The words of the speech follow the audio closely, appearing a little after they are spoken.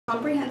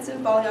comprehensive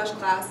balayage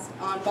class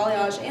on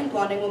balayage and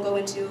blonding. We'll go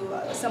into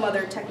some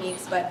other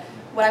techniques, but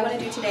what I want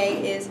to do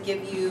today is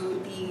give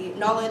you the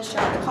knowledge,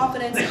 the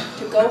confidence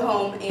to go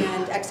home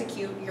and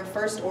execute your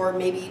first or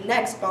maybe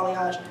next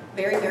balayage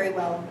very, very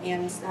well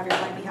and have your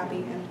client be happy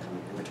and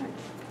come and return.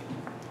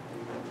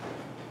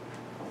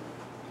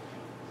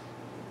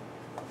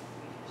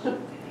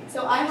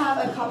 So I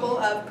have a couple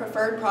of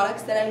preferred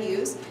products that I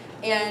use,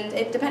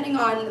 and depending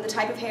on the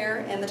type of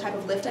hair and the type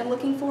of lift I'm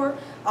looking for,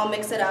 I'll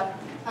mix it up.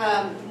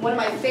 One of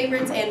my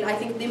favorites, and I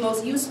think the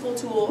most useful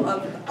tool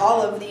of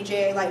all of the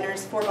JA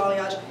lighteners for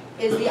balayage,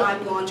 is the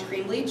I'm Blonde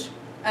Cream Bleach.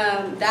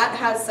 That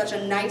has such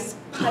a nice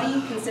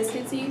putty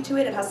consistency to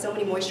it. It has so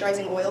many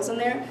moisturizing oils in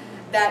there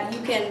that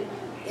you can,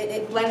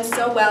 it blends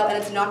so well and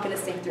it's not going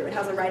to sink through. It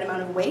has the right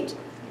amount of weight.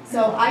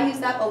 So I use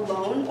that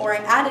alone, or I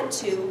add it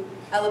to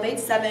Elevate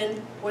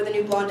 7 or the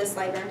new Blondest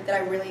lightener that I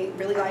really,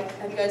 really like.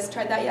 Have you guys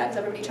tried that yet? Has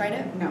everybody tried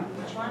it? No.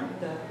 Which one?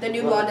 The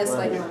new Blondest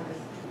lightener.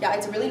 Yeah,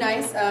 it's really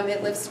nice.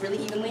 It lifts really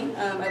evenly.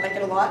 I like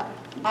it a lot.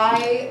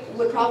 I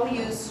would probably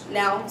use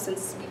now,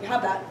 since we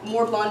have that,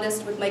 more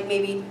Blondest with like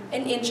maybe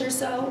an inch or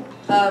so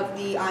of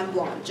the I'm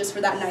Blonde, just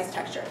for that nice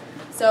texture.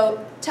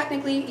 So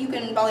technically, you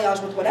can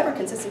balayage with whatever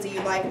consistency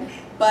you like,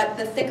 but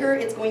the thicker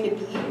it's going to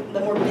be, the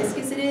more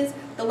viscous it is,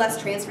 the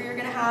less transfer you're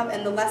going to have,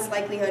 and the less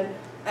likely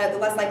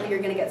you're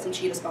going to get some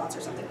cheetah spots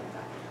or something like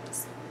that.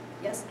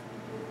 Yes?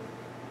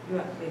 You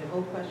want me to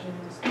hold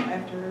questions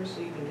after so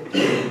you can get to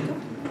it?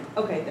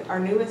 Okay, our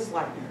newest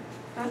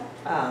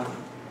lightener.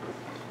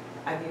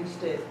 I've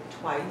used it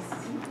twice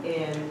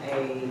in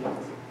a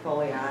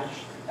foliage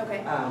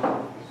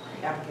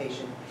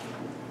application.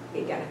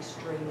 It got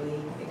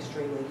extremely,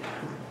 extremely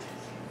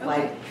hot.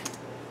 Like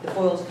the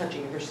foil's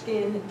touching your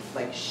skin,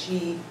 like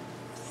she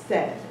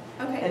said.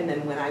 Okay. And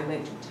then when I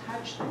went to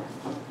touch them,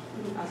 I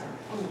was like,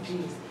 oh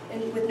geez.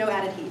 And with no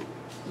added heat?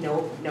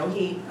 No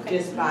heat,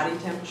 just body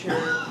temperature.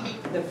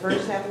 The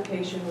first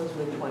application was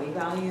with 20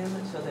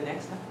 volume, so the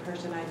next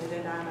person I did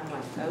it on, I'm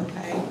like,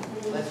 okay,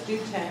 let's do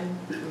 10,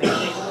 may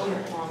take a little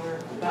bit longer,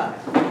 but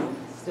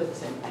still the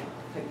same thing.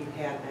 Have you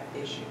had that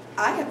issue?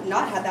 I have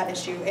not had that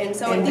issue, and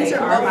so and these are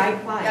both, my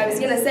clients. I was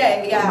gonna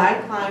say,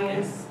 yeah. My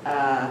clients,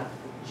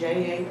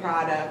 JA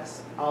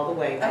products, all the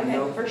way. I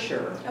know for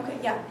sure. Okay,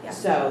 yeah.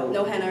 So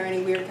no henna or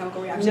any weird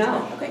chemical reactions.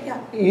 No. Okay,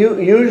 yeah.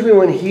 Usually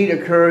when heat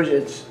occurs,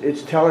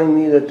 it's telling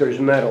me that there's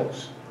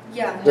metals.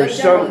 Yeah.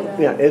 There's some,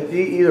 it's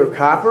either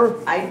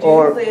copper I do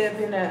or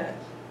live in a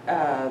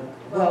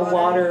well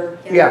water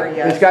area.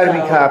 Yeah, it's got to be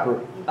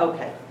copper.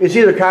 Okay. It's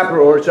either copper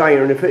or it's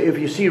iron. If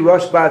you see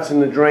rust spots in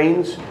the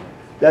drains,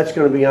 that's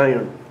going to be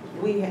iron.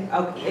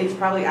 It's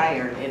probably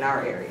iron in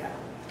our area.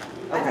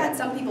 I've had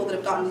some people that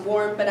have gotten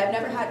warm, but I've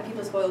never had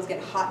people's foils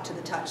get hot to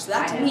the touch. So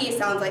that to me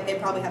sounds like they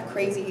probably have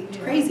crazy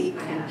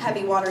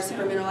heavy water,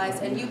 super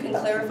mineralized, and you can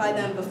clarify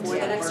them before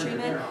the next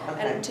treatment.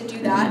 And to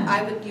do that,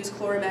 I would use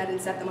Chloramed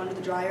and set them under the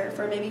dryer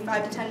for maybe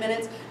 5 to 10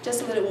 minutes, just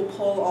so that it will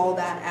pull all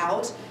that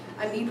out.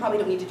 I mean, you probably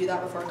don't need to do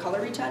that before a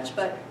color retouch,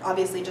 but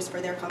obviously just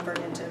for their comfort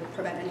and to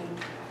prevent any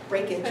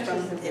breakage from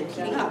it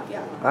heating up,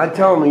 yeah. I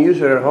tell them to use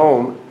it at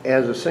home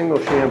as a single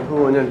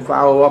shampoo and then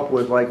follow up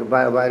with like a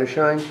BioVita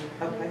Shine.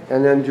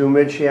 And then do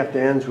mid-shaft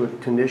to ends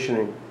with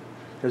conditioning,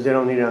 because they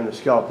don't need it on the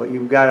scalp. But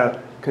you've got to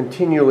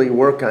continually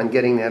work on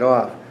getting that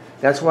off.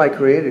 That's why I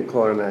created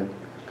Chloramed,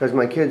 because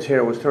my kids'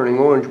 hair was turning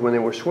orange when they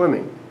were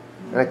swimming,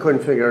 and I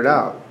couldn't figure it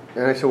out.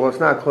 And I said, well, it's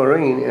not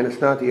chlorine, and it's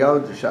not the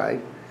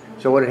algaecide,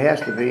 so what it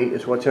has to be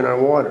is what's in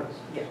our water.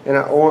 And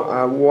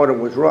our water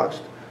was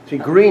rust. See,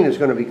 green is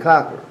going to be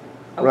copper,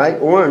 right?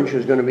 Orange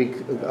is going to be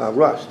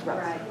rust,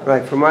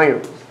 right, from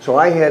iron. So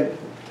I had,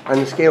 on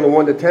the scale of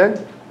 1 to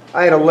 10,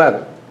 I had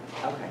 11.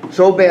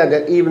 So bad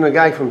that even the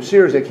guy from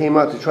Sears that came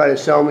out to try to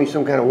sell me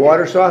some kind of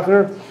water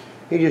softener,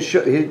 he just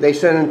they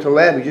sent him to the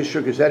lab, he just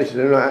shook his head, he said,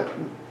 there's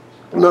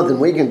nothing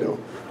we can do.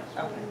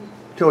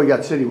 Until we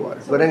got city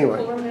water, but anyway.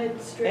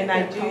 And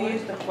I do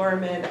use the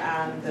Chloramed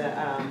on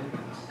the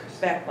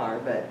spec bar,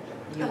 but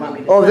you want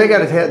me to they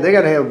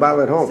got to have a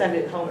bottle at home. Send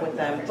it home with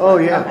them. Oh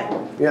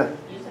yeah, yeah.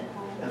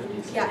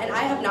 Yeah, and I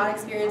have not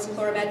experienced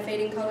Chloramed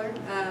fading color.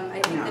 I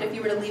think that if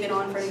you were to leave it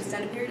on for an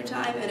extended period of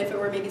time, and if it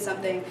were maybe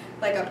something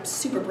like a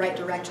super bright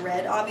direct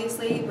red,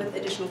 obviously, with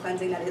additional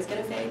cleansing, that is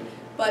going to fade.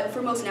 But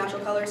for most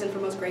natural colors and for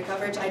most gray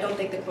coverage, I don't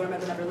think that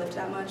Chloramed would ever lift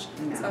that much,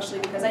 especially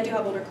because I do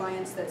have older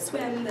clients that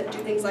swim, that do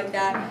things like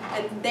that,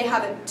 and they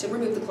have it to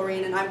remove the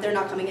chlorine, and they're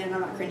not coming in and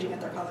I'm not cringing at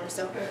their color.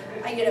 So,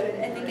 I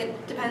think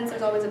it depends.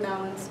 There's always a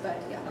balance,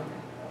 but yeah.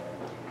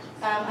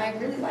 I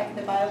really like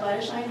the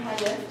BioVita Shine High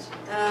Lift.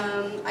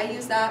 I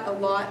use that a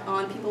lot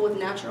on people with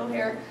natural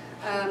hair,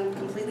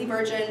 completely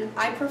virgin.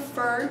 I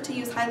prefer to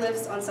use high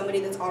lifts on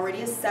somebody that's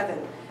already a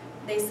 7.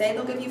 They say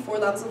they'll give you 4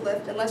 levels of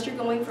lift. Unless you're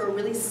going for a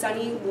really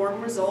sunny, warm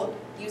result,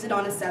 use it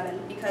on a 7,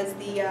 because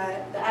the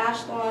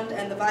ash blonde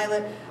and the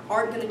violet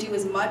aren't going to do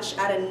as much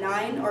at a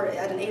 9 or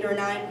at an 8 or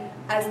 9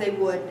 as they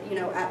would,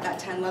 at that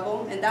 10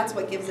 level, and that's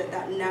what gives it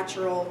that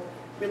natural,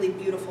 really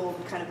beautiful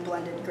kind of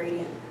blended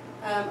gradient.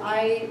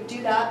 I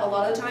do that a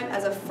lot of the time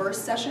as a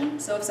first session.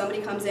 So if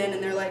somebody comes in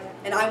and they're like,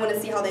 and I want to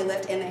see how they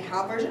lift and they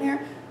have virgin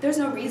hair, there's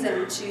no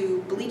reason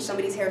to bleach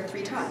somebody's hair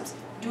 3 times.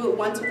 Do it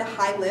once with a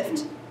high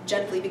lift,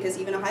 gently, because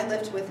even a high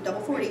lift with double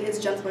 40 is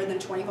gentler than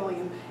 20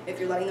 volume if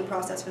you're letting them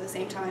process for the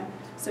same time.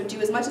 So do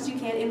as much as you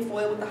can in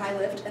foil with the high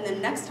lift, and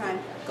then next time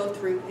go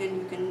through and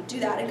you can do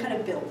that and kind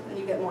of build, and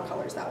you get more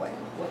colors that way.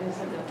 What is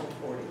a double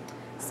 40?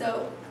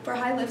 So for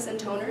high lifts and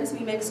toners,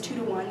 we mix 2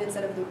 to 1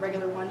 instead of the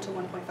regular 1 to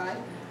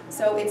 1.5.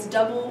 So it's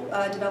double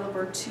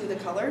developer to the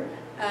color.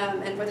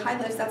 And with high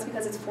lifts, that's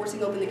because it's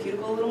forcing open the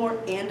cuticle a little more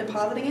and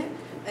depositing it.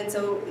 And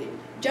so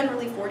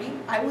generally 40,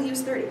 I will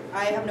use 30.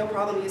 I have no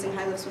problem using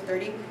high lifts with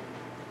 30.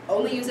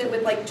 Only use it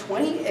with like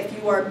 20 if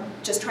you are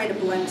just trying to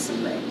blend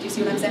some gray. Do you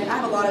see what I'm saying? I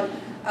have a lot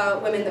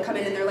of women that come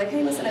in and they're like,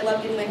 hey, listen, I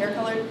love getting my hair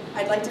colored.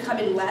 I'd like to come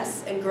in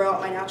less and grow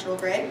out my natural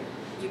gray.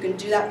 You can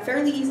do that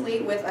fairly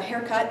easily with a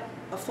haircut,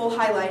 a full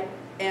highlight,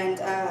 and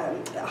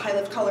a high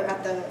lift color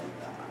at the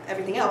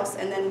everything else.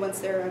 And then once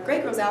their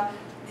gray grows out,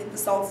 the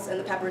salts and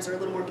the peppers are a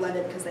little more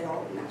blended because they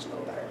all match a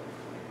little better.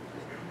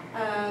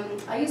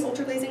 I use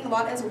ultra glazing a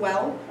lot as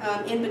well,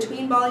 in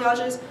between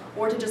balayages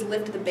or to just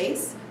lift the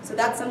base. So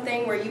that's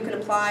something where you can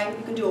apply,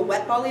 you can do a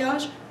wet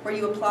balayage where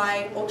you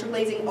apply ultra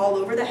glazing all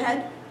over the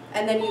head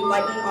and then you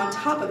lighten on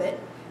top of it,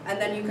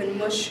 and then you can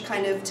mush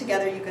kind of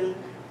together, you can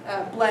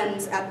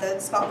blend at the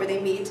spot where they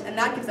meet, and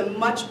that gives a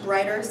much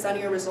brighter,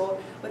 sunnier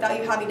result without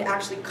you having to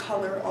actually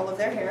color all of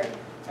their hair.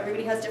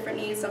 Everybody has different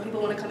needs. Some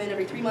people want to come in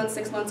every 3 months,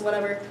 6 months,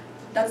 whatever.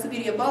 That's the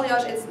beauty of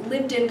balayage. It's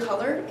lived in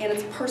color and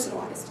it's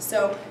personalized.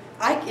 So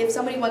if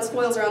somebody wants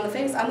foils around the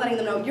face, I'm letting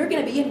them know you're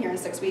going to be in here in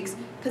 6 weeks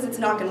because it's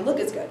not going to look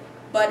as good.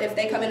 But if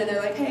they come in and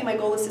they're like, hey, my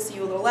goal is to see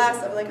you a little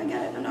less, I'm like, I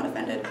get it, I'm not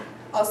offended.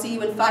 I'll see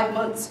you in 5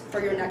 months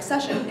for your next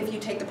session if you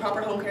take the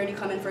proper home care and you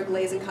come in for a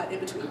glaze and cut in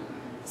between.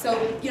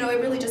 So, you know,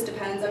 it really just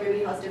depends.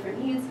 Everybody has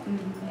different needs.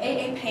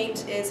 AA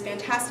paint is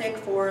fantastic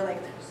for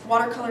like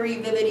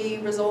watercolory,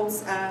 vividy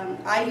results.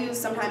 I use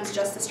sometimes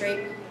just the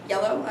straight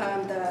yellow,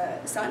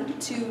 the sun,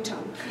 to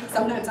tone.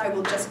 Sometimes I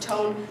will just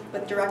tone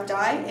with direct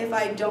dye if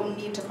I don't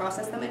need to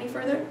process them any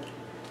further.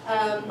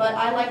 But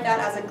I like that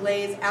as a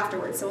glaze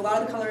afterwards. So a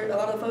lot of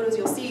the photos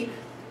you'll see,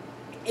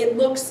 it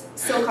looks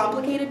so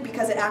complicated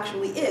because it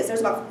actually is. There's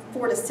about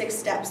 4 to 6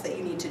 steps that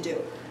you need to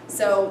do.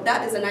 So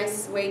that is a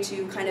nice way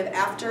to kind of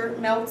after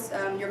melt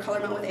your color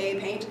melt with AA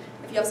paint.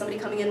 If you have somebody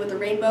coming in with a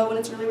rainbow and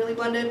it's really, really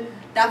blended,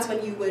 that's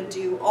when you would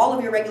do all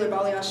of your regular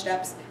balayage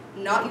steps,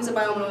 not use a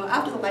biomono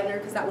after the lightener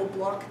because that will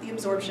block the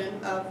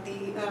absorption of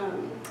the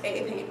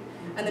AA paint,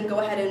 and then go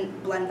ahead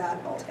and blend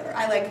that all together.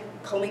 I like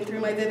combing through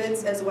my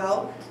vivids as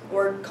well,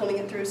 or combing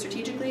it through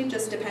strategically,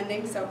 just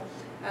depending. So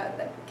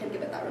that can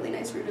give it that really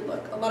nice rooted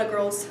look. A lot of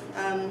girls,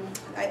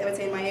 I would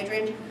say in my age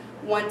range,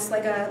 want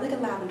like a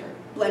lavender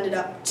blended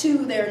up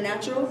to their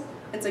natural,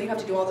 and so you have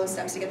to do all those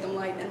steps to get them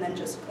light and then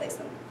just glaze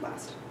them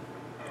last.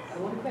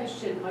 One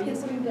question, are you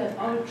putting that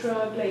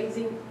ultra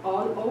glazing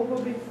all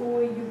over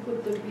before you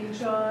put the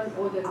bleach on,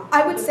 or the?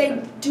 I would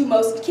say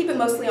keep it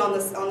mostly on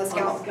the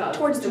scalp,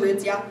 towards the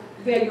roots, yeah.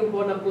 Where you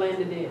want to blend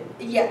it in.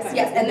 Yes, Okay,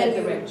 yes, and then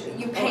you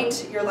direction.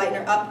 paint your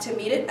lightener up to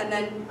meet it, and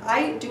then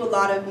I do a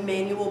lot of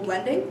manual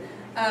blending.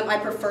 I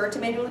prefer to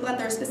manually blend.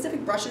 There are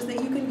specific brushes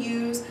that you can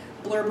use,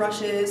 blur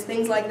brushes,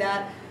 things like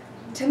that.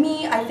 To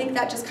me, I think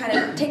that just kind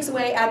of takes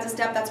away, adds a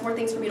step. That's more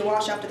things for me to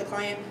wash after the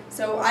client.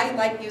 So I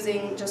like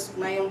using just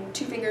my own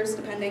 2 fingers,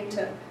 depending,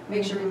 to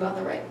make sure we've got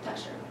the right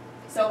texture.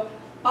 So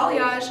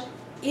balayage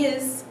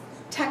is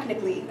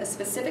technically a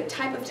specific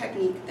type of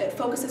technique that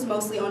focuses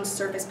mostly on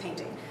surface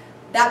painting.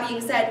 That being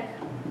said,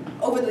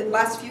 over the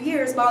last few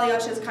years,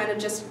 balayage has kind of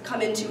just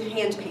come into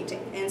hand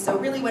painting. And so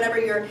really whenever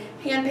you're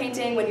hand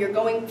painting, when you're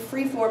going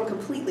free form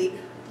completely,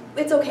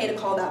 it's okay to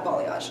call that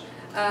balayage.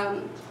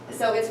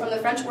 So it's from the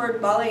French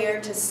word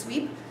balayer, to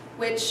sweep,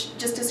 which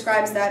just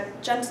describes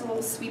that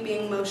gentle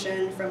sweeping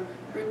motion from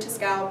root to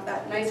scalp,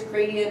 that nice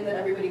gradient that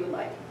everybody would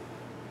like.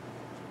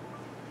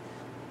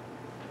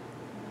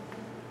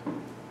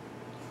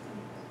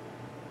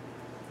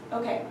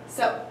 Okay,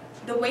 so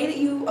the way that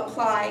you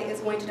apply is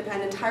going to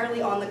depend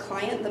entirely on the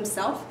client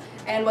themselves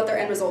and what their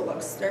end result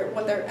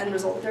what their end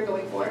result they're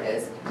going for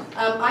is.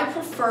 I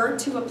prefer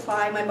to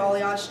apply my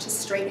balayage to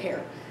straight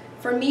hair.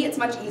 For me, it's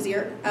much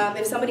easier.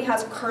 If somebody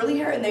has curly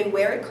hair and they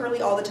wear it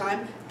curly all the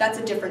time, that's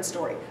a different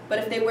story. But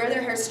if they wear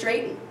their hair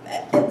straight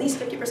at least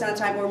 50% of the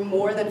time or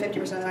more than 50%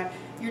 of the time,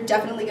 you're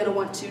definitely going to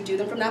want to do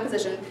them from that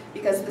position,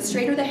 because the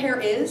straighter the hair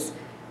is,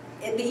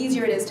 the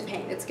easier it is to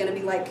paint. It's going to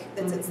be like,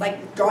 it's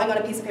like drawing on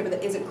a piece of paper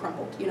that isn't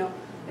crumpled, you know?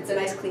 It's a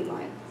nice clean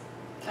line.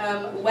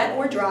 Wet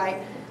or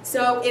dry.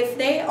 So if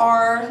they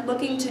are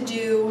looking to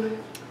do,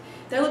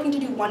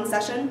 one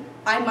session,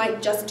 I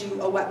might just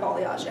do a wet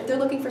balayage. If they're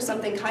looking for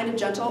something kind of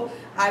gentle,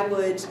 I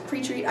would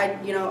pre-treat,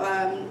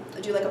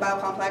 do like a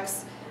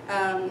biocomplex,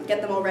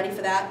 get them all ready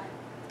for that,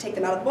 take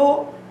them out of the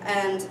bowl,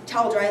 and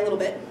towel dry a little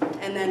bit,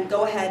 and then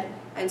go ahead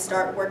and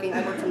start working.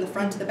 I work from the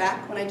front to the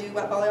back when I do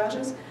wet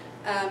balayages,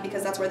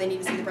 because that's where they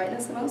need to see the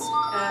brightness the most.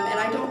 And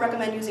I don't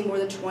recommend using more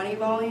than 20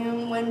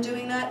 volume when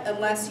doing that,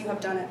 unless you have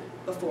done it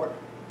before.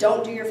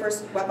 Don't do your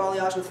first wet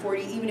balayage with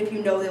 40, even if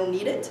you know they'll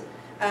need it,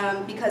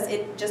 because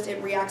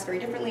it reacts very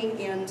differently,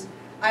 and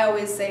I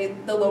always say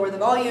the lower the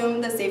volume,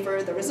 the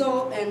safer the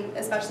result, and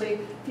especially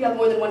if you have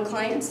more than one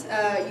client,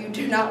 you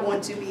do not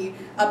want to be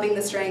upping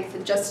the strength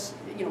just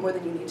more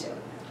than you need to.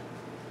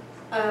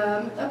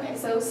 Okay,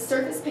 so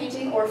surface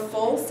painting or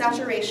full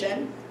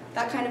saturation,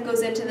 that kind of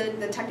goes into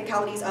the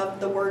technicalities of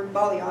the word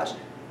balayage.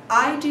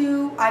 I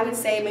would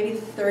say maybe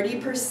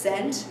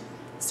 30%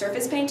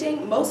 surface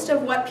painting. Most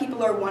of what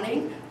people are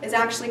wanting is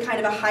actually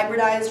kind of a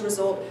hybridized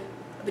result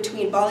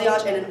between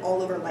balayage and an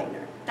all-over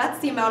lightener. That's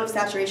the amount of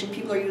saturation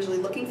people are usually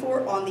looking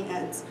for on the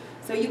ends.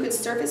 So you could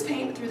surface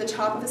paint through the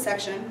top of a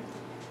section,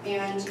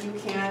 and you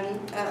can,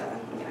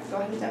 I'm going to go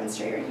ahead and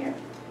demonstrate right here.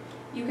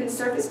 You can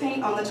surface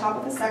paint on the top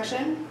of a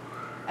section,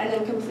 and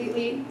then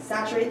completely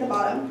saturate the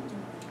bottom.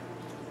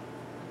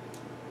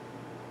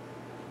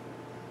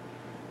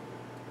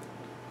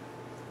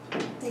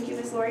 Thank you,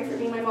 Ms. Lori, for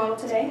being my model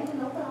today.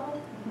 No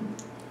problem.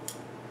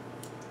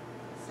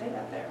 Stay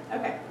up there.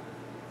 Okay.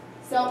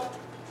 So,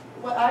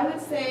 what I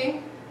would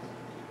say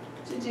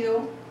to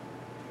do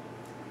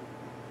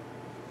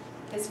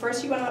is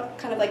first you want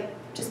to kind of like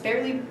just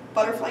barely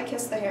butterfly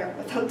kiss the hair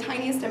with the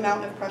tiniest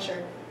amount of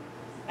pressure,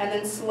 and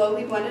then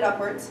slowly blend it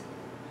upwards.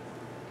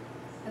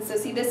 And so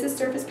see, this is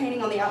surface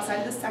painting on the outside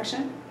of this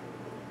section.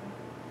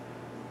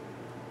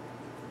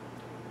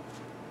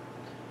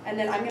 And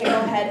then I'm going to go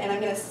ahead and I'm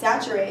going to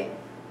saturate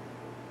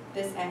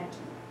this end.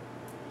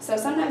 So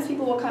sometimes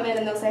people will come in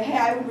and they'll say, hey,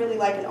 I would really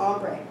like an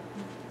ombre.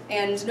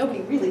 And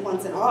nobody really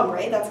wants an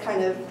ombre. That's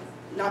kind of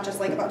not just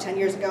like about 10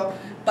 years ago,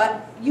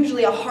 but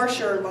usually a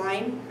harsher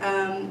line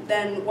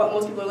than what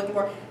most people are looking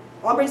for.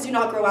 Ombres do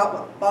not grow out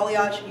well.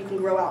 Balayage, you can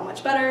grow out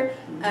much better.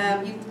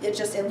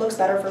 It looks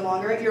better for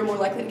longer. You're more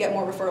likely to get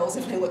more referrals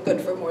if they look good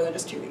for more than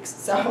just 2 weeks.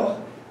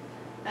 So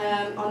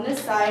on this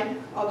side,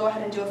 I'll go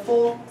ahead and do a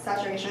full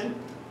saturation,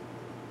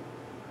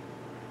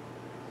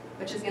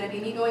 which is going to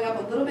be me going up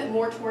a little bit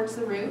more towards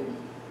the root.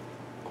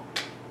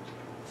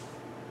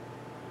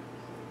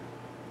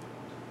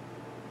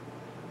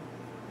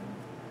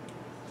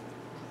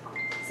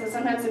 So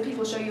sometimes when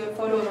people show you a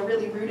photo of a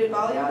really rooted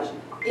balayage,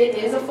 it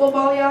is a full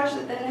balayage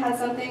that then has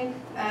something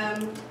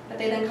that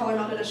they then color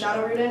melted a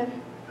shadow root in.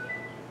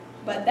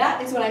 But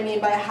that is what I mean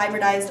by a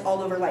hybridized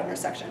all-over lightener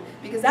section,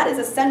 because that is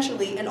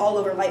essentially an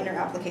all-over lightener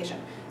application.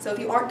 So if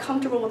you aren't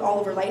comfortable with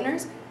all-over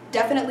lighteners,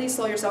 definitely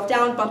slow yourself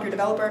down, bump your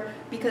developer,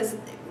 because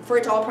for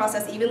it to all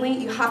process evenly,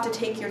 you have to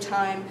take your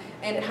time,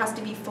 and it has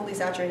to be fully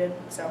saturated.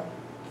 So,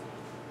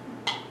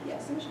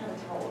 yes, I wish I had a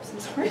towel of some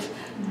sort.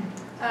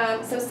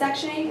 So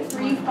sectioning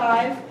 3,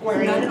 5,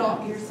 or none at all.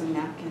 Here's some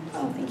napkins.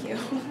 Oh, thank you.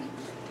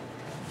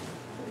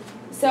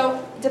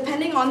 So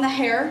depending on the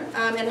hair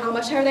and how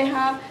much hair they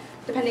have,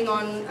 depending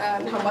on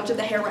how much of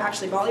the hair we're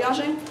actually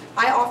balayaging,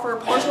 I offer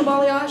partial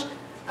balayage,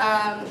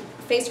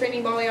 face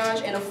framing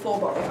balayage, and a full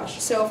balayage.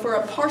 So for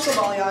a partial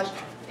balayage,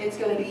 it's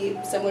going to be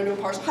similar to a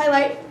partial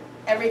highlight,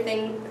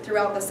 everything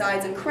throughout the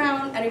sides and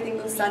crown, anything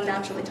the sun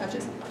naturally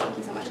touches. Thank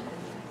you so much.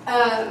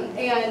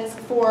 And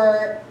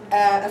for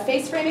a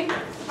face framing,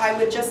 I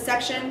would just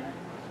section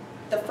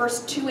the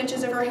first 2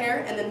 inches of her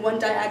hair and then 1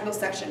 diagonal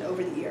section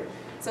over the ear.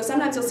 So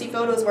sometimes you'll see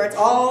photos where it's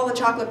all the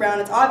chocolate brown,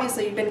 it's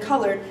obviously been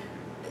colored.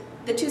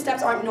 The 2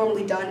 steps aren't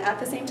normally done at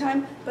the same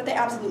time, but they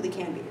absolutely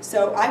can be.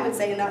 So I would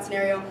say in that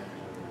scenario,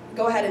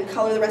 go ahead and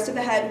color the rest of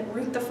the head,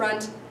 root the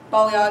front,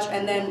 balayage,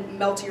 and then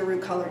melt your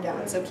root color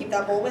down. So keep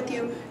that bowl with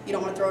you. You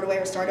don't want to throw it away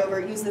or start over.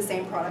 Use the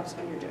same product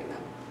when you're doing that.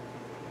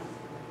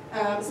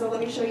 So let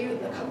me show you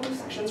a couple of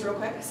sections real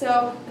quick.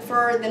 So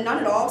for the none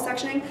at all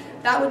sectioning,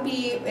 that would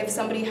be if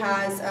somebody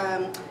has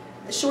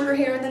shorter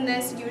hair than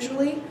this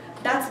usually.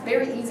 That's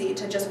very easy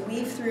to just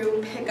weave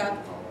through, pick up,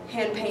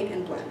 hand paint,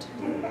 and blend.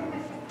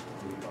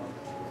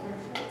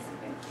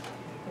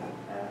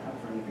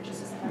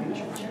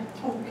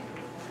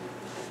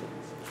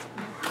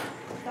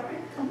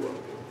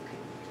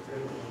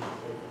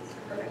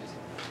 Perfect.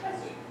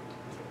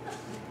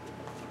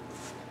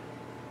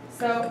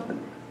 So,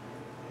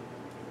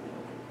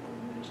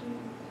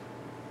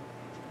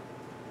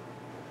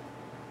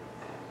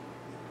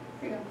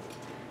 here you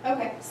go.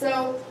 Okay,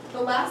 so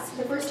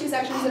the first 2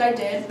 sections that I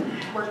did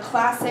were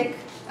classic,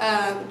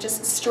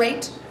 just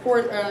straight,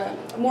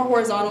 more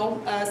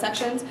horizontal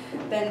sections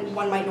than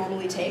one might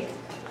normally take.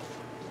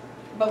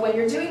 But when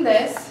you're doing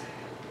this,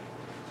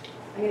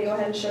 I'm going to go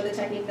ahead and show the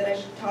technique that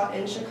I taught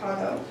in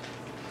Chicago,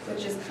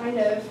 which is kind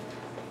of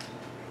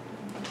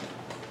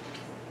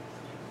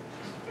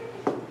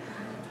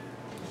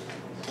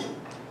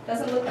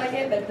doesn't look like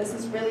it, but this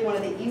is really one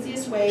of the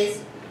easiest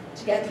ways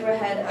to get through a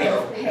head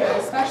of hair,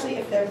 especially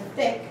if they're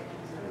thick,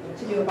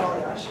 to do a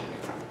balayage.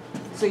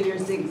 So you're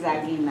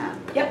zigzagging that?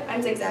 Yep,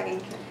 I'm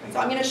zigzagging. So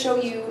I'm going to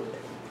show you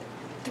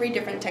 3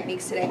 different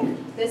techniques today.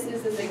 This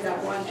is the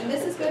zigzag one, and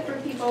this is good for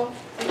people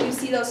if you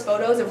see those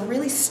photos of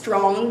really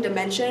strong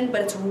dimension,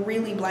 but it's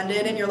really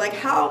blended, and you're like,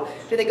 how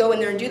do they go in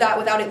there and do that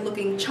without it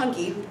looking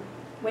chunky?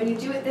 When you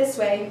do it this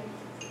way,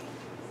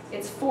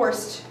 it's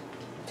forced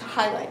to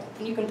highlight,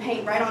 and you can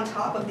paint right on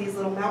top of these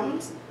little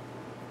mountains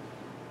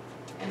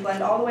and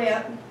blend all the way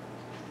up,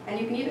 and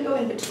you can even go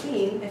in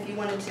between if you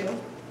wanted to.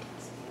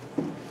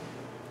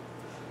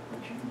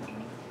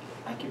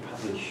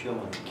 possibly show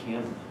on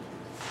camera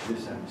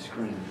this on the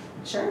screen?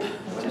 Sure.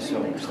 Just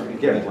so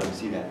again, I want to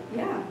see that.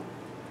 Yeah.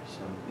 So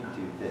we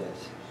do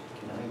this.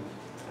 Can I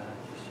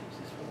just use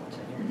this for 1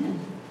 second?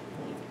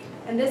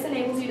 And this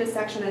enables you to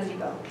section as you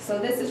go. So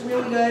this is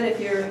really good if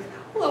you're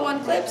low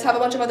on clips, have a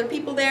bunch of other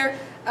people there,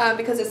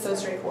 because it's so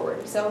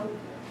straightforward. So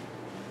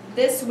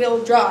this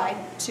will dry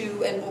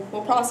to, and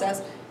will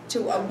process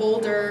to a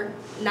bolder,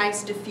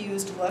 nice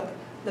diffused look.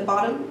 The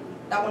bottom,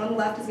 that one on the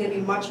left, is going to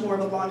be much more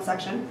of a blonde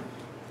section.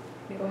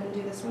 Let me go ahead and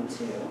do this one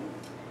too.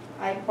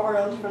 I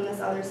borrowed from this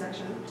other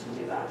section to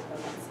do that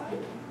on that side.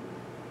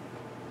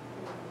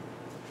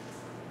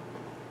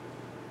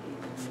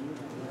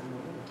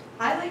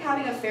 I like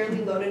having a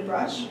fairly loaded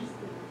brush,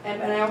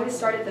 and I always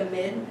start at the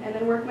mid and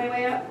then work my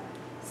way up.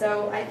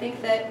 So I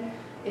think that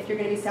if you're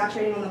going to be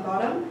saturating on the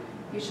bottom,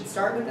 you should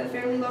start with a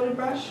fairly loaded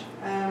brush.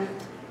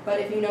 But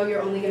if you know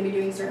you're only going to be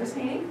doing surface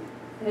painting,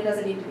 then it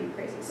doesn't need to be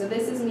crazy. So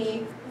this is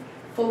me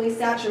fully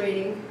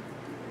saturating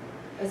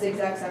a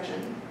zigzag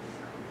section.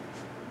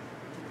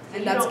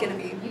 And that's going to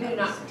be... You do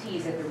not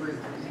tease at the root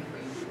before you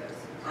do this.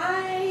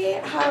 I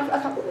have a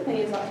couple of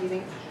opinions about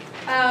teasing.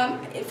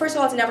 First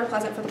of all, it's never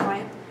pleasant for the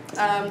client.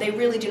 They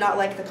really do not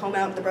like the comb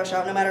out, the brush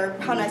out, no matter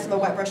how nice of a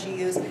wet brush you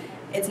use.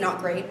 It's not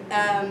great.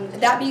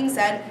 That being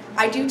said,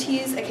 I do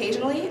tease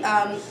occasionally,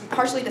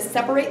 partially to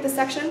separate the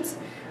sections,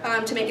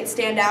 to make it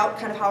stand out,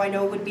 kind of how I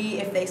know it would be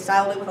if they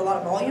styled it with a lot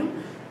of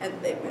volume, and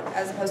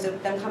as opposed to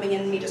them coming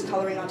in and me just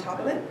coloring on top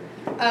of it.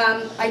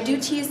 I do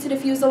tease to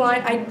diffuse the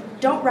line. I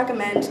don't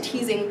recommend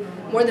teasing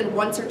more than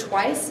once or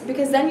twice,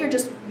 because then you're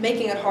just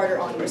making it harder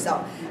on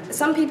yourself.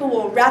 Some people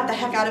will rat the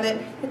heck out of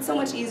it. It's so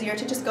much easier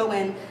to just go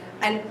in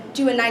and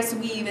do a nice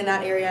weave in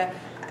that area.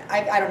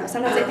 I don't know,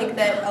 sometimes I think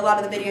that a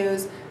lot of the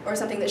videos or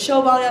something that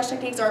show balayage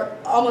techniques are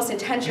almost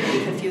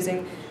intentionally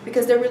confusing,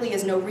 because there really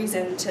is no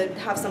reason to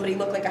have somebody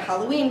look like a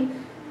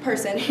Halloween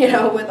person, you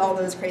know, with all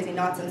those crazy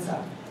knots and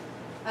stuff.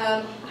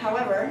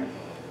 However,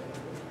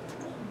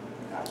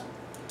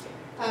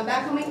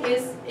 backcombing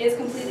is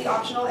completely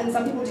optional, and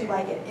some people do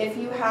like it. If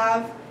you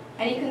have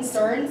any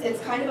concerns,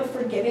 it's kind of a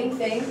forgiving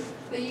thing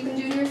that you can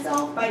do to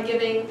yourself by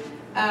giving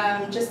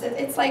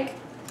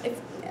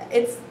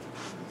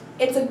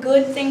it's a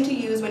good thing to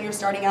use when you're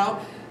starting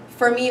out.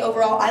 For me,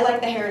 overall, I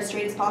like the hair as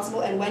straight as possible,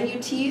 and when you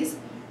tease,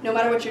 no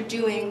matter what you're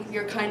doing,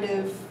 you're kind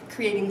of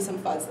creating some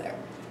fuzz there.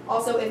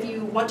 Also, if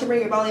you want to bring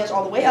your balayage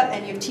all the way up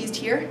and you've teased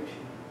here,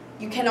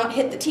 you cannot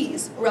hit the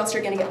tease, or else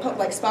you're going to get put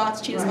like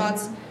spots, cheetah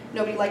spots.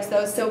 Nobody likes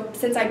those. So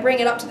since I bring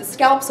it up to the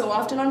scalp so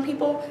often on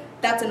people,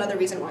 that's another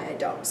reason why I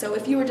don't. So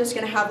if you were just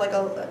going to have like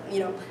a, you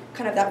know,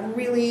 kind of that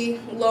really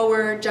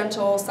lower,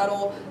 gentle,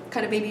 subtle,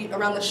 kind of maybe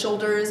around the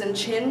shoulders and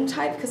chin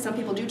type, because some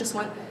people do just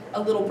want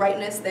a little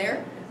brightness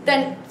there,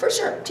 then for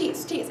sure,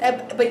 tease.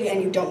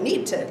 And you don't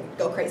need to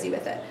go crazy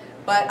with it.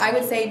 But I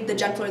would say the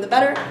gentler the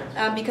better,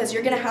 because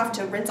you're going to have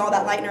to rinse all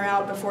that lightener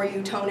out before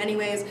you tone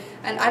anyways.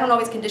 And I don't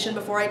always condition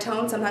before I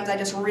tone. Sometimes I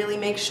just really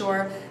make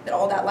sure that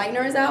all that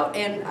lightener is out,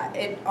 and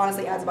it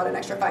honestly adds about an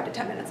extra 5 to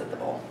 10 minutes at the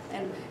bowl.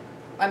 And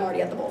I'm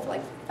already at the bowl for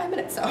like 5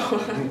 minutes, so. That's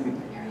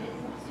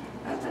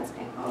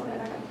fine. Oh,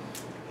 good.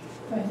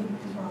 Okay.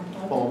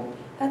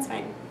 That's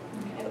fine.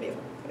 It'll be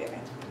okay.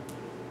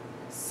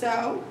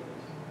 So,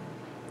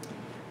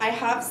 I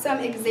have some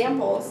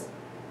examples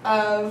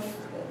of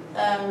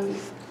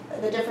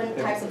the different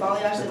types of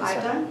balayage that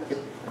I've done.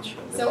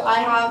 So I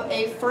have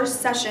a first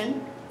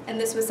session, and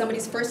this was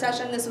somebody's first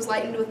session. This was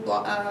lightened with,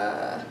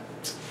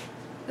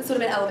 this would have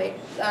been Elevate.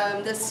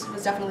 This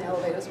was definitely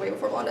Elevate. It was way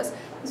before Blondus.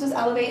 This was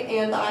Elevate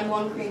and the I'm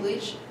Blonde Cream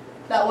Bleach.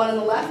 That one on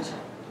the left,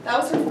 that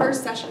was her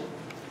first session.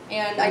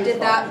 And I did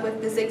that with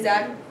the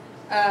zigzag.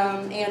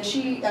 And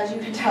she, as you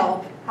can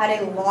tell,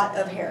 had a lot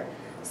of hair.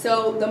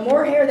 So the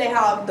more hair they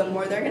have, the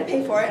more they're going to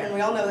pay for it, and we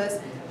all know this.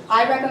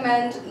 I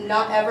recommend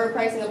not ever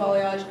pricing a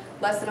balayage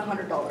less than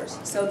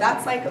 $100. So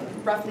that's like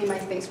roughly my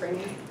face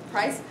framing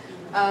price.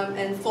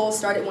 And full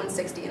start at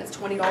 $160, and it's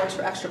 $20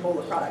 for extra bowl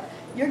of product.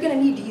 You're going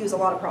to need to use a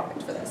lot of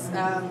product for this.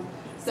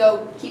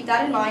 So keep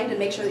that in mind and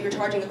make sure that you're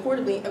charging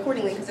accordingly,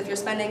 because if you're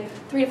spending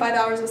 3 to 5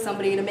 hours with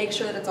somebody to make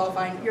sure that it's all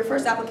fine, your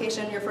first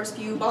application, your first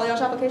few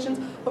balayage applications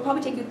will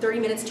probably take you 30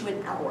 minutes to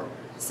an hour.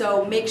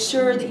 So make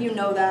sure that you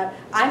know that.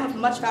 I'm a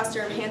much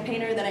faster hand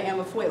painter than I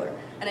am a foiler.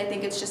 And I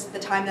think it's just the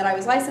time that I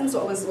was licensed,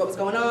 what was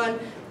going on.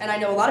 And I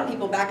know a lot of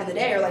people back in the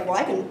day are like, well,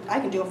 I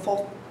can do a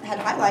full head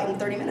highlight in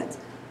 30 minutes.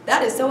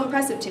 That is so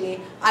impressive to me.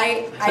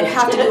 I'd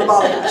have to do a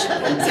balayage.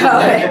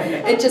 So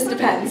it just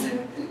depends.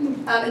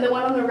 And the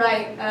one on the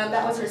right,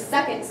 that was her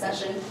second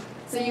session.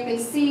 So you can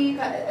see,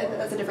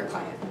 that's a different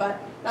client, but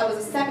that was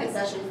a second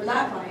session for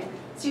that client.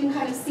 So you can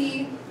kind of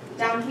see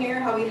down here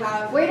how we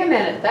have... Wait a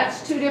minute,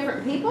 that's 2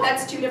 different people?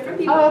 That's 2 different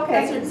people. Oh,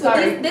 okay, So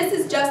this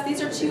is just,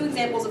 these are 2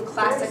 examples of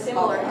classic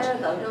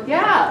balayage.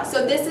 Yeah.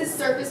 So this is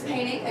surface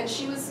painting, and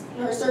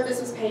her surface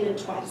was painted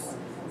twice.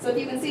 So if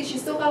you can see,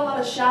 she's still got a lot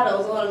of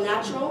shadows, a lot of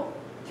natural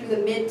through the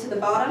mid to the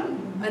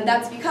bottom, and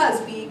that's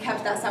because we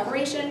kept that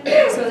separation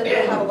so that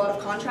it would have a lot of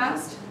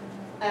contrast.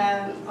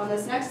 On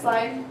this next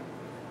slide,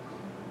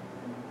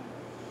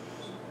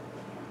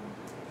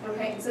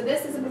 Okay, so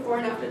this is a before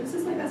and after. This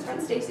is my best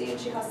friend Stacy, and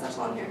she has such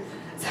long hair.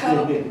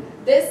 So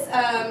this it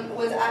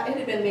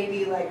had been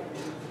maybe like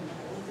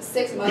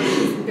 6 months.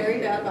 She's very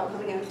bad about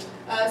coming in.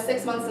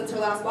 6 months since her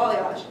last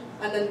balayage,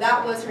 and then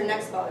that was her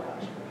next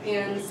balayage.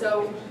 And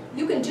so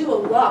you can do a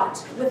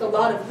lot with a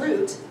lot of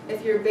root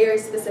if you're very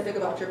specific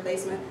about your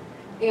placement.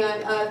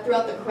 And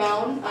throughout the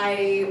crown,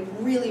 I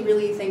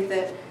really think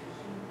that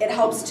it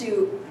helps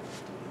to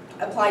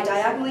apply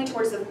diagonally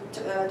towards the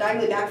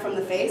diagonally back from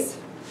the face.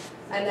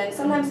 And then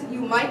sometimes you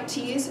might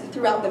tease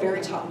throughout the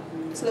very top,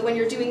 so that when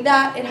you're doing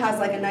that, it has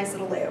like a nice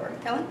little layover.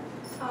 Helen?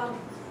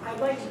 I'd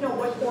like to know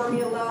what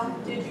formula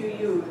did you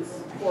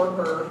use for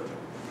her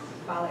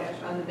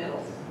balayage on the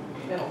middle?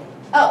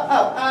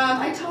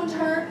 I toned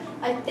her,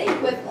 I think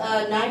with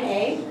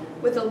 9A,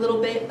 with a little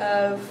bit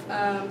of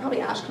probably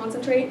ash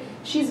concentrate.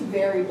 She's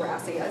very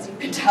brassy, as you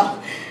can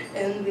tell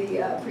in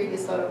the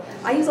previous photo.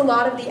 I use a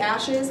lot of the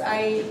ashes.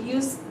 I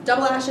use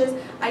double ashes.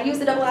 I use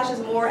the double ashes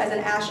more as an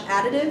ash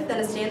additive than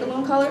a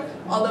standalone color,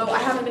 although I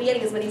haven't been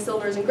getting as many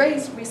silvers and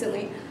grays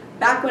recently.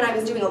 Back when I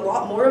was doing a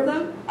lot more of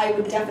them, I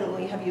would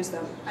definitely have used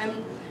them.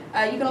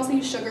 You can also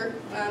use sugar.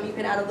 You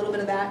can add a little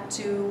bit of that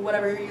to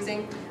whatever you're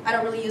using. I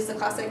don't really use the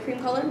classic cream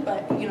color,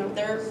 but you know,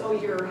 they're... So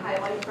your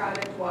highlight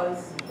product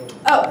was?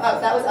 Oh,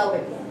 that was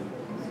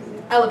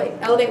Elevate.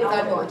 Elevate with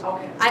Eye Blonde.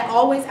 Okay. I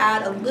always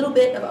add a little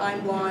bit of Eye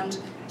Blonde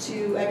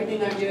to everything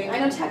that I'm doing. I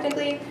know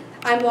technically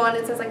Eye Blonde,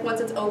 it says like once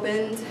it's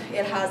opened,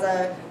 it has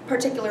a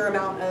particular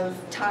amount of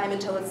time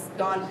until it's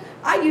gone.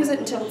 I use it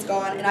until it's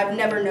gone, and I've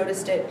never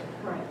noticed it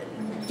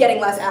getting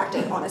less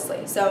active,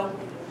 honestly. So.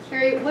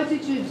 Harriet, what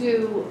did you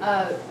do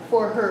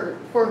for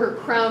her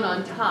crown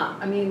on top?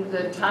 I mean,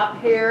 the top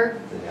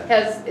hair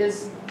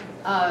is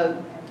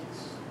On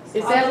that the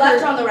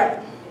left her, or on the right?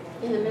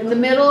 in the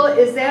middle?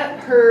 Is that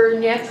her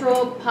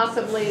natural,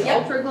 possibly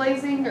Yep. ultra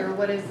glazing, or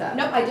what is that?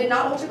 Nope, I did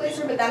not ultra glaze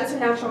her, but that is her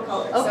natural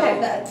color.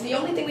 Okay. So the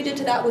only thing we did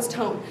to that was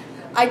tone.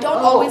 I don't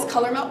always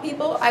color melt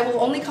people. I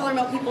will only color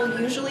melt people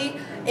usually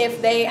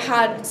if they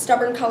had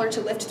stubborn color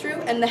to lift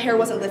through and the hair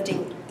wasn't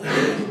lifting.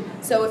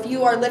 So if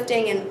you are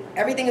lifting and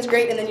everything is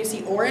great and then you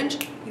see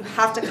orange, you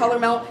have to color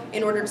melt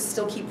in order to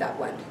still keep that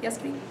blend. Yes,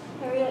 Kitty?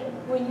 Harriet,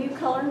 when you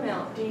color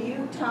melt, do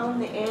you tone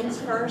the ends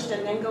first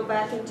and then go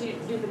back and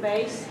do the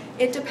base?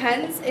 It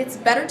depends. It's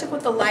better to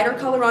put the lighter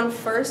color on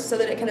first so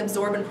that it can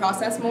absorb and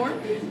process more.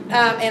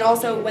 And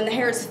also, when the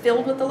hair is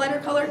filled with the lighter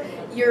color,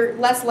 you're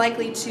less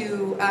likely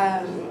to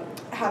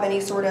have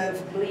any sort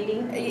of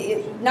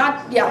Bleeding?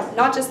 not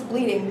just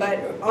bleeding, but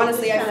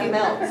honestly, I feel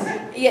melts.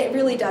 Yeah, it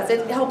really does.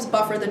 It helps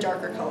buffer the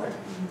darker color.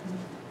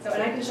 So,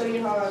 and I can show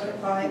you how I would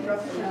apply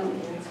rough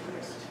down.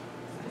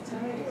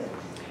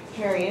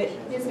 Harriet,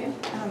 Yes, ma'am.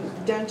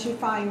 don't you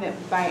find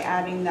that by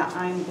adding the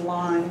I'm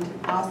blonde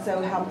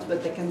also helps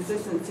with the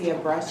consistency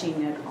of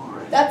brushing it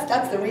on?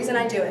 That's the reason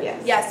I do it.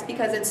 Yes.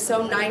 Because it's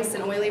so nice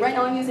and oily. Right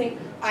now I'm using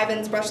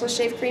Ivan's Brushless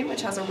Shave Cream,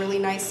 which has a really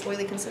nice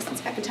oily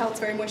consistency. I can tell it's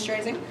very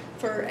moisturizing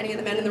for any of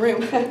the men in the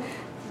room.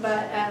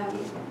 But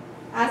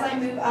as I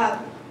move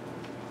up,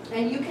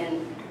 and you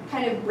can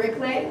kind of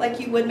bricklay like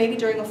you would maybe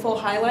during a full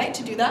highlight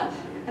to do that,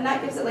 and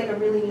that gives it like a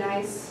really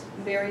nice,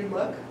 varied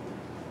look.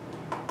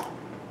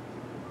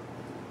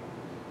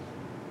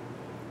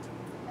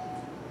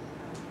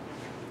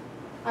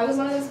 I was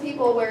one of those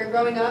people where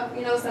growing up,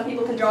 you know, some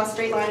people can draw a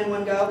straight line in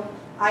one go.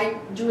 I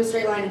drew a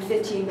straight line in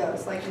 15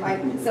 goes.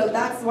 So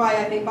that's why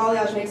I think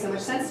balayage makes so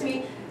much sense to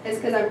me, is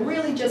because I'm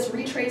really just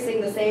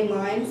retracing the same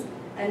lines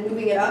and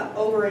moving it up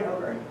over and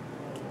over.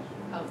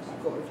 Oh,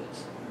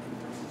 gorgeous.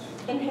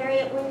 And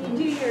Harriet, when you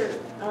do your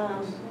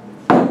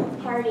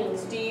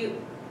partings, do you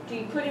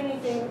put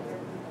anything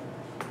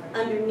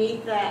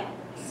underneath that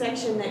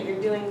section that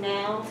you're doing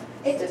now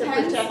It to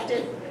depends. protect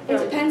it It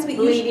from depends, but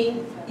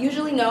bleeding?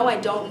 usually no, I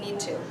don't need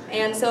to.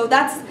 And so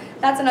that's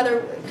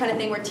another kind of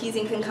thing where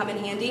teasing can come in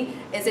handy,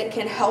 is it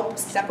can help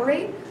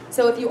separate.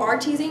 So if you are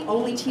teasing,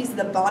 only tease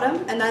the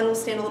bottom, and then it'll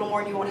stand a little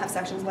more and you won't have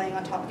sections laying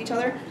on top of each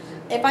other.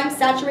 If I'm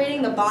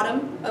saturating the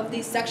bottom of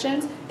these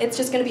sections, it's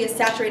just going to be a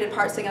saturated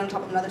part sitting on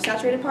top of another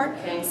saturated part.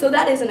 Okay. So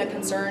that isn't a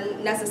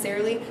concern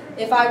necessarily.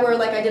 If I were,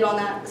 like I did on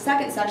that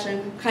second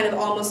section, kind of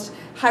almost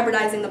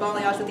hybridizing the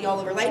balayage with the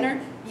all-over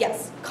lightener,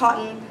 yes,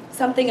 cotton,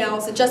 something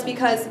else, just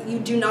because you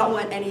do not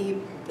want any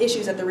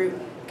issues at the root,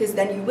 because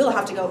then you will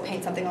have to go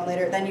paint something on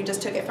later. Then you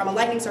just took it from a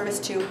lightening service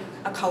to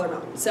a color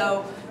melt.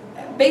 So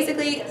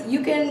basically,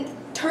 you can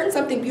turn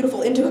something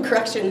beautiful into a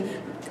correction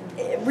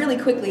really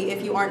quickly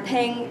if you aren't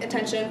paying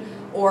attention,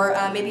 or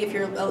maybe if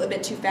you're a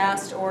bit too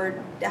fast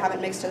or haven't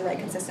mixed to the right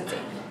consistency.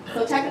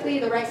 So technically,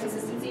 the right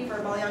consistency for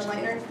a balayage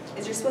lightener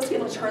is you're supposed to be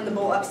able to turn the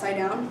bowl upside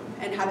down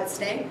and have it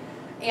stay.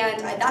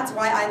 And that's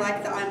why I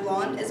like the I'm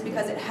Blonde, is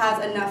because it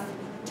has enough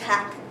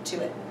tack to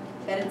it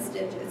that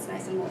it's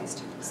nice and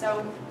moist. So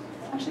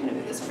I'm actually going to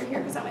move this over here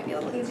because that might be a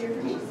little easier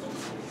for me.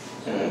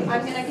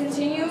 I'm going to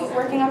continue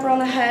working up around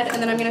the head,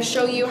 and then I'm going to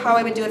show you how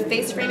I would do a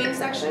face framing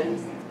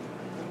section.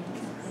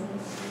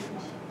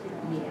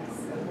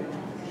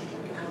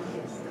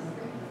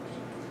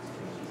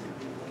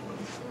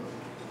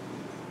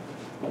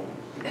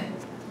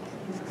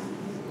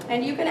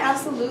 And you can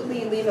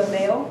absolutely leave a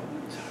veil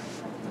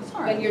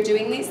when you're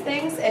doing these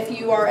things if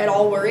you are at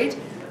all worried.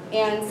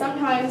 And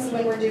sometimes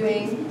when we're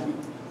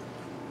doing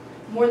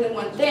more than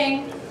one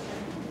thing,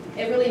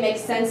 it really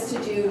makes sense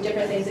to do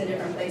different things in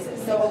different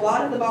places. So a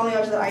lot of the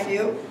balayage that I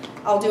do,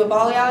 I'll do a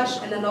balayage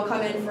and then they'll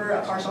come in for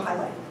a partial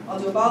highlight. I'll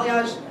do a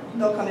balayage,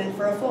 they'll come in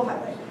for a full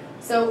highlight.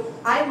 So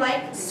I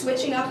like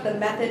switching up the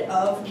method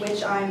of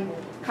which I'm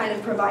kind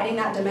of providing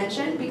that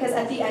dimension, because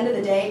at the end of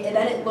the day,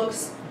 then it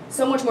looks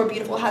so much more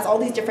beautiful. It has all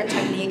these different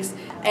techniques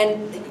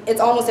and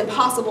it's almost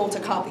impossible to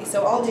copy.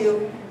 So I'll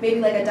do maybe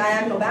like a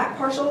diagonal back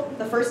partial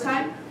the first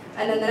time,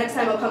 and then the next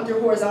time I'll come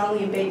through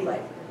horizontally in baby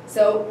light.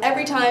 So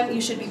every time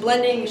you should be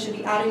blending, you should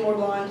be adding more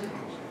blonde.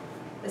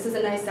 This is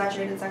a nice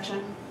saturated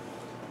section.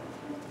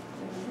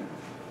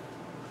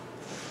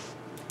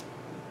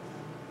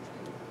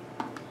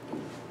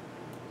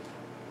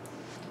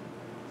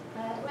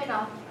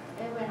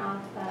 It went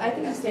off. I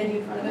think I'm standing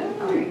in front of it.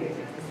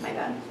 Oh, my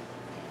bad.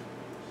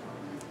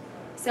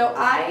 So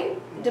I,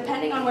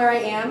 depending on where I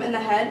am in the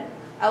head,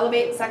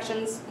 elevate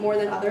sections more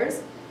than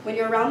others. When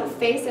you're around the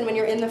face and when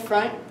you're in the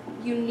front,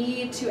 you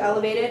need to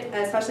elevate it,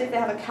 especially if they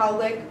have a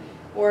cowlick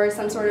or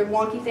some sort of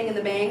wonky thing in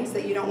the bangs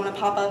that you don't want to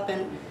pop up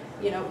and,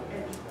 you know,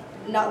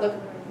 not look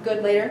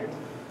good later.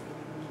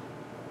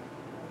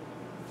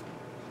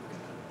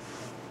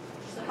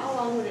 So how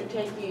long would it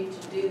take you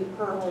to do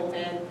her whole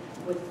head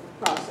with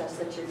the process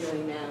that you're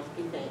doing now,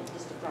 you think,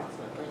 just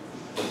approximately?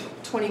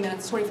 20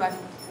 minutes, 25.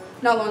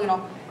 Not long at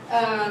all.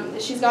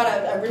 She's got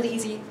a really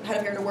easy head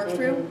of hair to work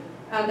through.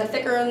 The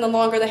thicker and the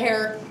longer the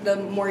hair, the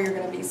more you're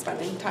going to be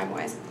spending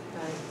time-wise.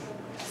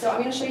 So I'm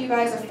going to show you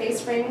guys a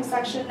face framing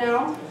section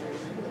now.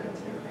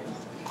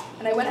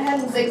 And I went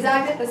ahead and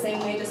zigzagged it the same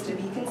way just to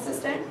be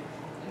consistent.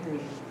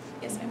 Harriet,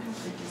 Yes, ma'am.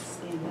 could you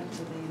stand up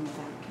so they in the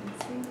back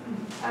can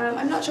see?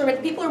 I'm not sure,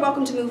 but people are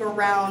welcome to move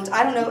around.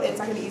 I don't know, it's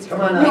not going to be easy for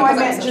Come on me. up. No, I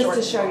because I'm meant so just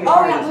to short. show you.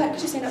 Oh, yeah, go ahead.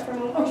 Could you stand up for a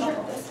moment? Oh,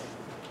 sure.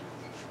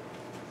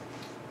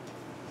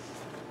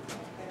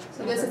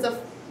 So this is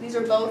these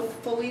are both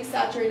fully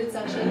saturated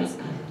sections.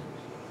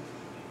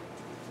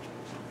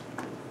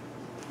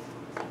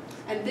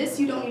 And this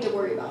you don't need to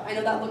worry about. I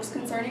know that looks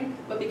concerning,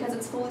 but because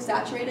it's fully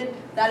saturated,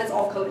 that is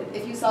all coated.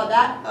 If you saw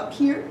that up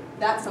here,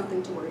 that's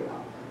something to worry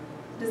about.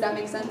 Does that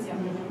make sense? Yeah.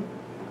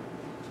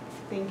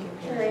 Thank you,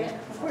 Harriet,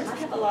 Harriet. Of course. I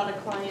have a lot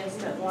of clients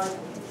that like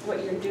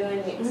what you're doing,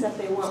 except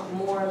they want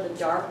more of the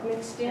dark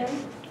mixed in.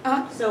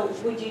 So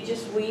would you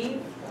just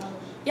weave?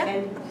 Yeah.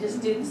 And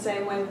just do the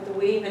same way with the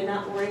weave and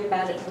not worry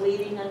about it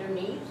bleeding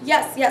underneath?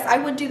 Yes, I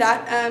would do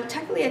that.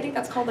 Technically, I think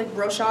that's called like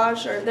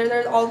brochage, or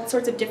there's all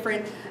sorts of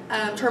different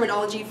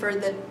terminology for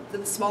the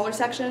smaller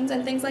sections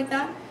and things like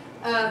that.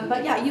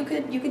 But yeah, you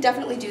could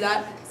definitely do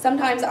that.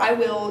 Sometimes I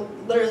will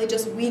literally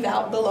just weave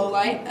out the low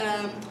light,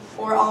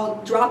 or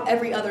I'll drop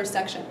every other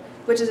section,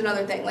 which is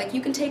another thing. Like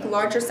you can take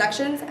larger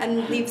sections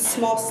and leave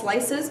small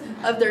slices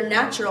of their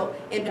natural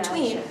in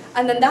between, Gotcha.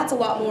 and then that's a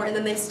lot more, and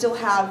then they still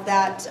have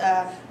that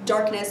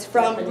darkness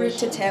from root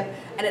to tip,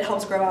 and it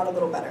helps grow out a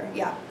little better.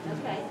 Yeah.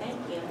 Okay, thank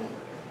you.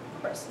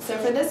 Of course. So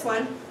for this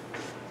one,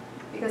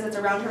 because it's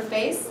around her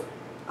face,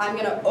 I'm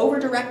going to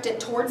over-direct it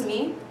towards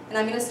me, and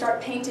I'm going to start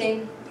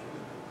painting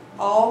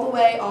all the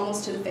way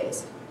almost to the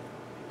face.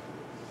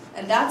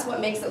 And that's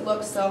what makes it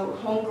look so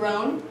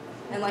homegrown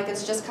and like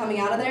it's just coming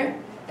out of there,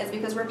 is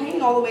because we're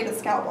painting all the way to the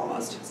scalp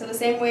almost. So the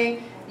same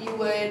way you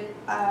would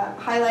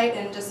highlight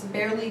and just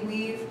barely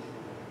weave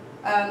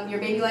your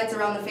baby lights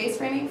around the face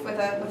framing with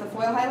a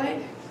foil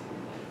highlight.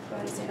 Go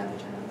ahead and stand up and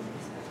turn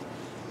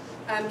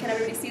on. Can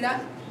everybody see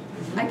that?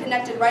 I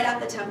connected right at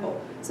the temple.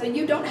 So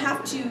you don't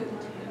have to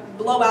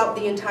blow out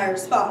the entire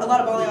spot. A lot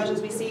of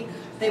balayages we see,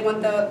 they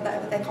want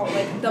what they call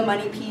like the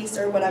money piece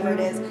or whatever it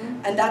is,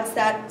 and that's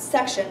that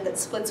section that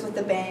splits with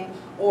the bang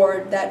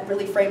or that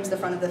really frames the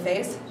front of the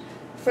face.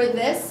 For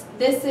this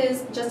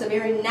is just a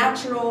very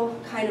natural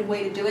kind of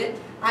way to do it.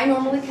 I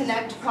normally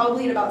connect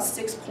probably at about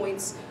 6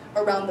 points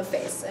around the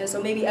face, and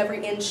so maybe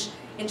every inch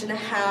and a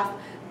half.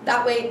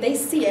 That way they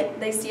see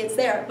it's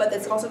there, but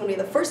it's also going to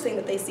be the first thing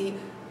that they see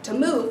to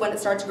move when it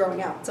starts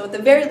growing out. So at the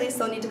very least,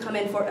 they'll need to come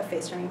in for a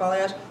face framing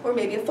balayage or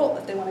maybe a full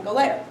if they want to go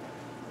lighter.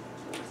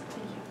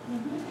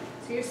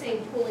 So you're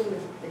saying pulling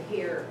the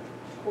hair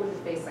toward the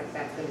face like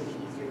that's going to be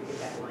easier to get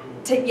that line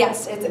in?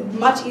 Yes, it's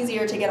much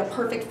easier to get a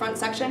perfect front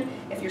section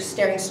if you're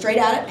staring straight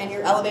at it and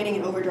you're elevating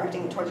and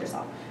over-directing it towards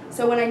yourself.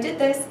 So when I did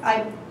this,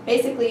 I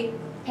basically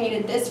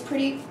painted this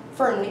pretty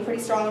firmly,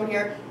 pretty strong over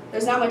here.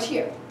 There's not much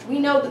here. We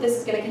know that this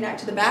is going to connect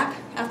to the back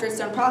after it's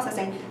done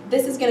processing.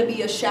 This is going to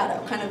be a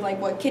shadow, kind of like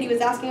what Kitty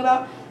was asking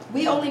about.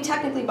 We only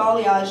technically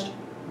balayaged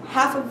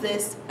half of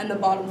this and the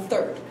bottom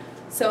third.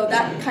 So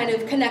that kind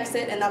of connects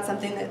it, and that's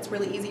something that's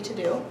really easy to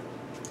do.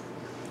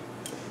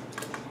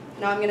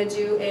 Now I'm going to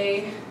do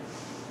a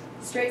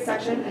straight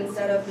section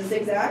instead of the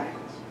zigzag.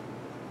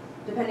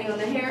 Depending on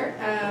the hair,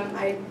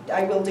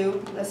 I will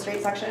do a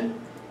straight section.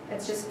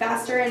 It's just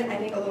faster and I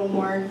think a little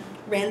more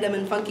random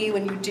and funky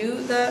when you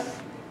do the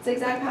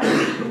zigzag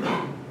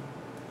pattern.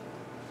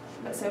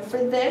 But so for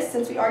this,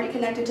 since we already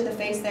connected to the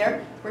face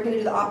there, we're going to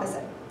do the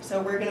opposite.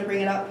 So we're going to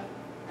bring it up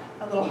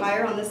a little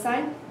higher on this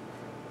side.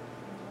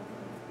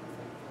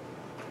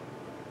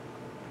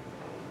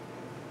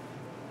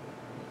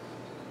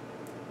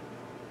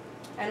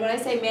 And when I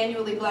say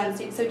manually blend,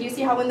 so do you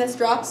see how when this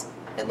drops,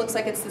 it looks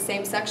like it's the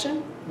same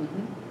section?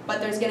 But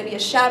there's going to be a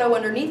shadow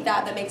underneath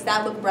that makes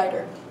that look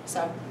brighter.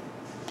 So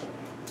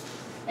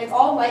it's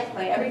all light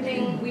play.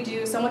 Everything we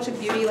do, so much of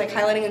beauty, like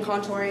highlighting and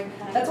contouring,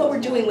 that's what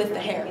we're doing with the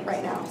hair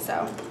right now.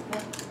 So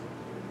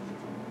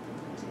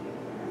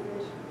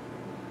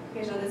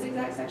here's another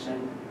zigzag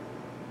section.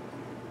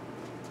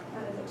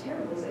 That is a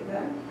terrible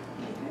zigzag.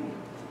 Okay.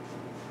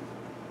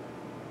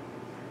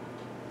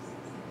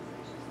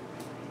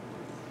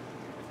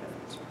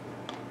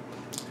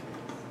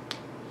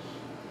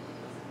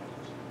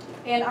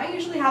 And I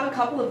usually have a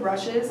couple of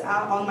brushes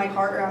out on my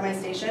cart or at my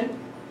station,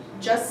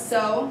 just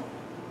so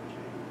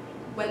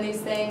when these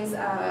things,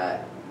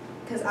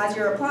 because as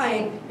you're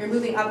applying, you're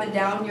moving up and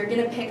down, you're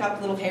going to pick up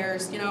little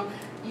hairs. You know,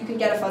 you can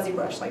get a fuzzy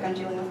brush like I'm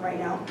dealing with right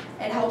now.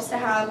 It helps to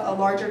have a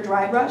larger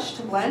dry brush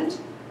to blend,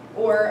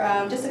 or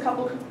just a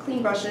couple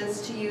clean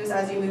brushes to use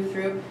as you move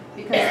through,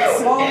 because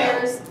the small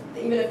hairs,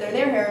 even if they're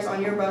their hairs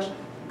on your brush,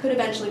 could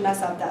eventually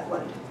mess up that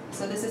blend.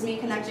 So this is me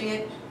connecting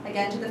it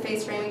again to the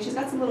face framing. She's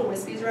got some little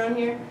wispies around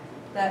here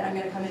that I'm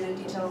going to come in and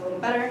detail a little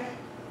better.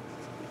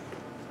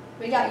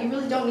 But yeah, you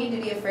really don't need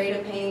to be afraid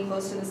of painting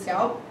close to the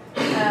scalp.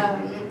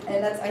 And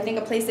that's, I think,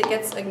 a place that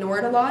gets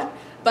ignored a lot.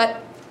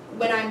 But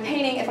when I'm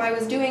painting, if I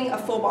was doing a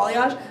full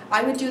balayage,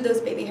 I would do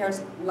those baby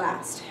hairs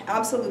last,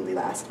 absolutely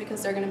last,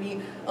 because they're going to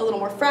be a little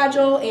more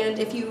fragile. And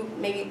if you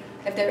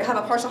if they have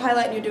a partial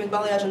highlight and you're doing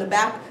balayage in the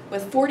back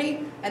with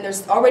 40 and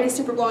there's already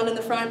super blonde in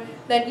the front,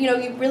 then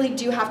you really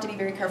do have to be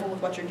very careful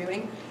with what you're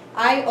doing.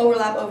 I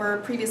overlap over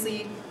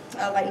previously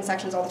lightened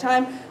sections all the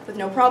time with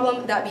no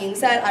problem. That being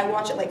said, I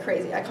watch it like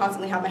crazy. I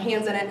constantly have my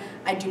hands in it.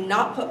 I do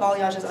not put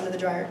balayages under the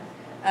dryer.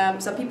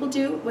 Some people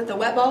do with the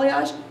wet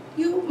balayage.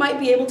 You might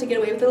be able to get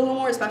away with it a little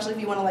more, especially if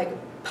you want to like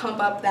pump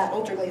up that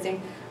ultra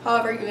glazing.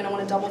 However, you're going to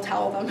want to double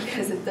towel them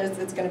because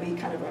it's going to be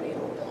kind of runny and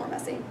a little bit more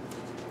messy.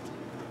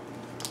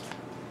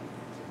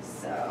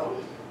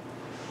 So,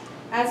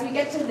 as we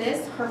get to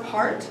this, her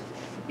part,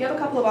 you have a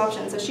couple of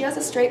options. So she has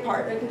a straight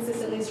part, a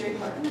consistently straight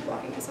part. I'm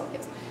blocking myself,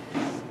 yes.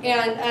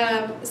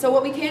 And so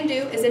what we can do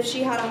is if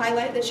she had a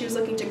highlight that she was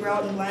looking to grow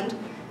out and blend,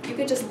 you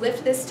could just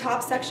lift this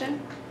top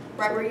section,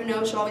 right where you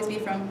know she'll always be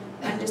from,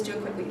 and just do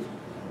a quick weave.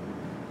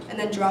 And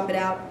then drop it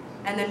out,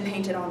 and then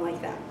paint it on like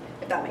that,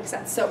 if that makes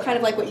sense. So kind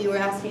of like what you were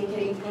asking,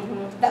 Kitty.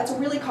 That's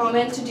really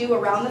common to do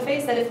around the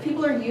face, that if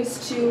people are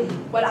used to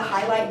what a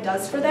highlight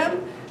does for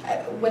them,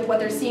 with what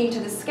they're seeing to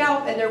the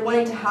scalp, and they're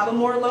wanting to have a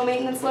more low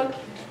maintenance look,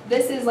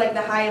 this is like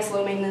the highest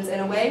low maintenance in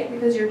a way,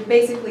 because you're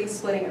basically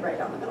splitting it right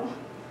down the middle.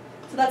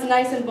 So that's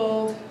nice and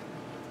bold,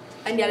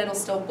 and yet it'll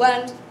still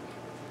blend.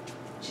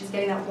 She's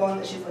getting that blonde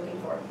that she's looking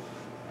for.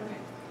 Okay.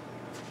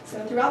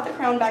 So throughout the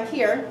crown back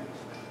here,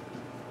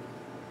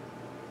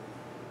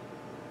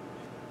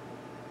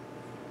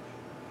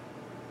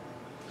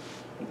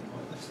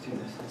 Let's do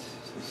this,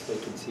 so they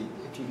can see.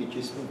 If you could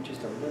just move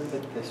just a little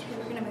bit this way.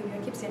 we're gonna move.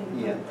 I keep standing.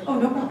 Yeah. Oh,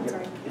 no problem.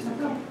 Sorry.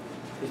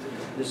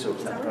 This so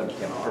it's not in front of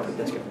the camera. Perfect,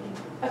 that's good.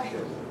 Okay.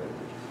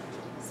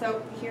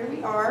 So here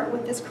we are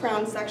with this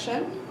crown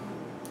section.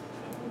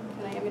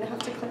 And I am going to have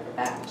to clip it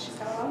back. She's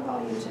got a lot of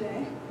volume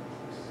today.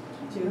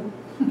 I do.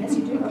 Yes,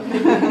 you do.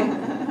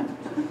 Okay.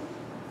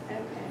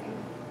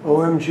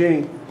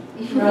 OMG.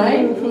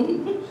 Right?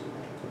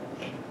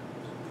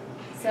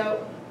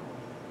 So,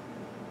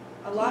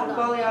 a lot of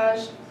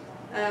balayage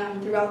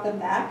throughout the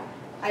back.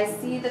 I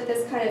see that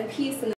this kind of piece in the